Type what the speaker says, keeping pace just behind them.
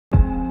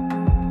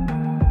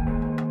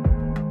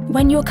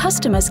When your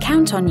customers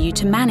count on you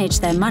to manage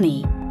their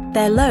money,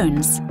 their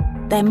loans,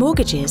 their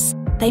mortgages,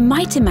 they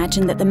might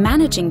imagine that the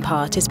managing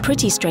part is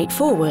pretty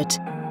straightforward.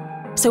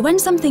 So when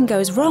something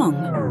goes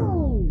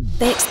wrong,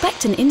 they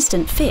expect an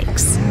instant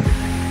fix.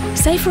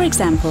 Say, for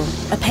example,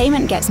 a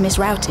payment gets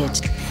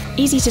misrouted.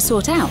 Easy to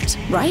sort out,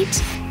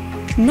 right?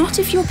 Not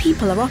if your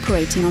people are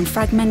operating on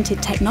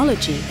fragmented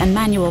technology and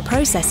manual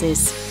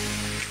processes.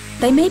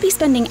 They may be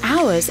spending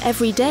hours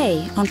every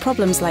day on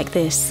problems like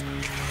this.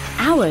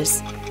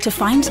 Hours to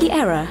find the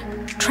error,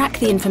 track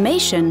the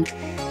information,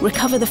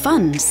 recover the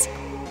funds.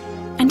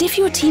 And if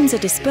your teams are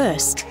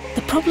dispersed,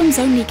 the problems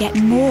only get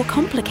more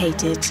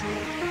complicated.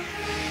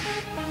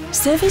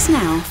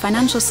 ServiceNow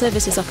Financial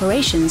Services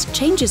Operations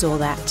changes all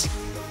that.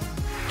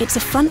 It's a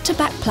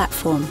front-to-back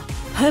platform,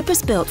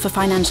 purpose-built for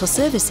financial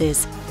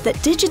services that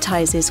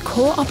digitizes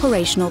core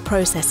operational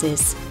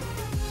processes.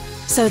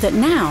 So that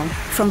now,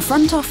 from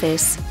front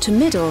office to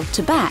middle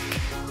to back,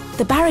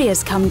 the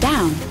barriers come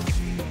down,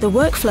 the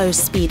workflows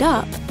speed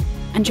up,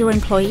 and your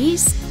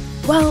employees?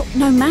 Well,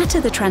 no matter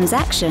the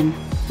transaction,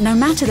 no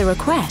matter the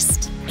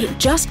request, it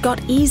just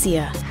got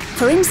easier.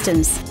 For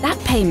instance, that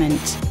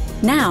payment.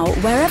 Now,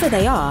 wherever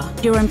they are,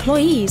 your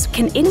employees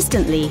can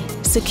instantly,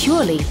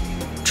 securely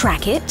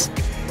track it,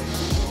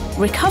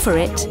 recover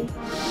it,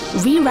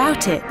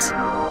 reroute it.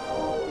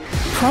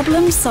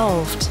 Problem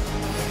solved.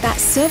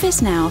 That's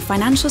ServiceNow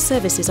Financial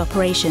Services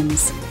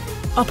Operations.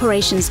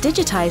 Operations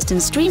digitized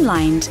and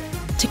streamlined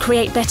to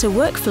create better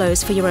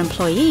workflows for your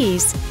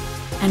employees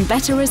and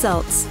better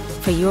results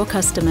for your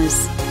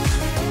customers.